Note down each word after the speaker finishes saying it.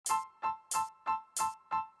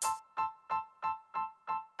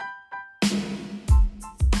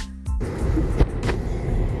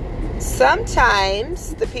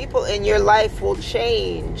Sometimes the people in your life will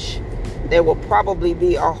change. There will probably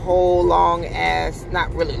be a whole longer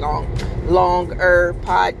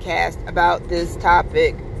podcast about this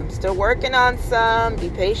topic. I'm still working on some.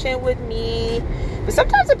 Be patient with me. But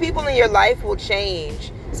sometimes the people in your life will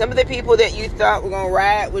change. Some of the people that you thought were going to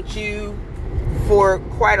ride with you for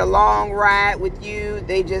quite a long ride with you,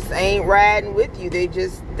 they just ain't riding with you. They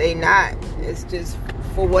not. It's just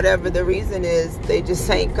for whatever the reason is, they just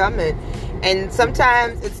ain't coming. And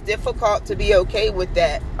sometimes it's difficult to be okay with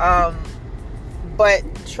that. But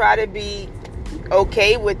try to be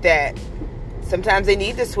okay with that. Sometimes they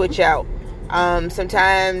need to switch out.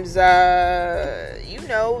 Sometimes,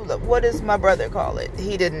 what does my brother call it?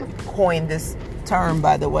 He didn't coin this term,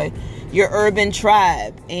 by the way. Your urban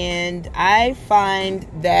tribe. And I find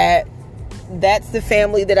that that's the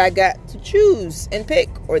family that I got to choose and pick,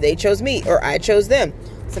 or they chose me, or I chose them.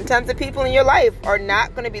 Sometimes the people in your life are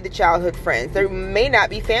not going to be the childhood friends. They may not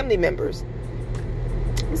be family members.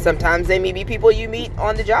 Sometimes they may be people you meet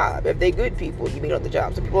on the job. If they're good people, you meet on the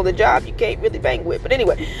job. Some people on the job you can't really bang with. But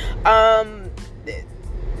anyway,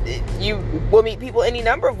 you will meet people any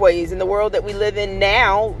number of ways in the world that we live in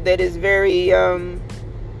now that is very... there's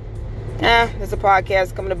a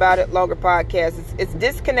podcast coming about it, longer podcast. It's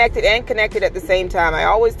disconnected and connected at the same time. I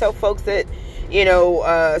always tell folks that,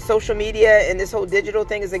 social media and this whole digital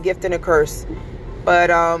thing is a gift and a curse.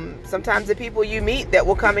 But sometimes the people you meet that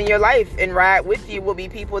will come in your life and ride with you will be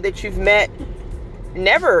people that you've met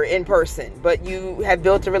never in person, but you have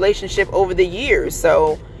built a relationship over the years.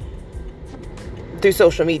 So through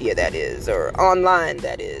social media, that is, or online,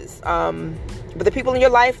 that is. But the people in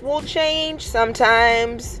your life will change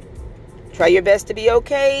sometimes. Try your best to be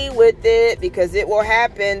okay with it, because it will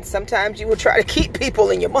happen. Sometimes you will try to keep people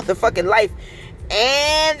in your motherfucking life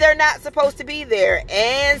and they're not supposed to be there.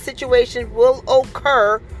 And situations will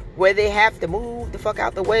occur where they have to move the fuck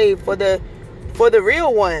out the way for the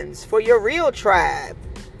real ones, for your real tribe,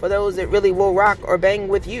 for those that really will rock or bang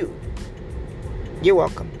with you. You're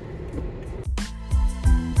welcome.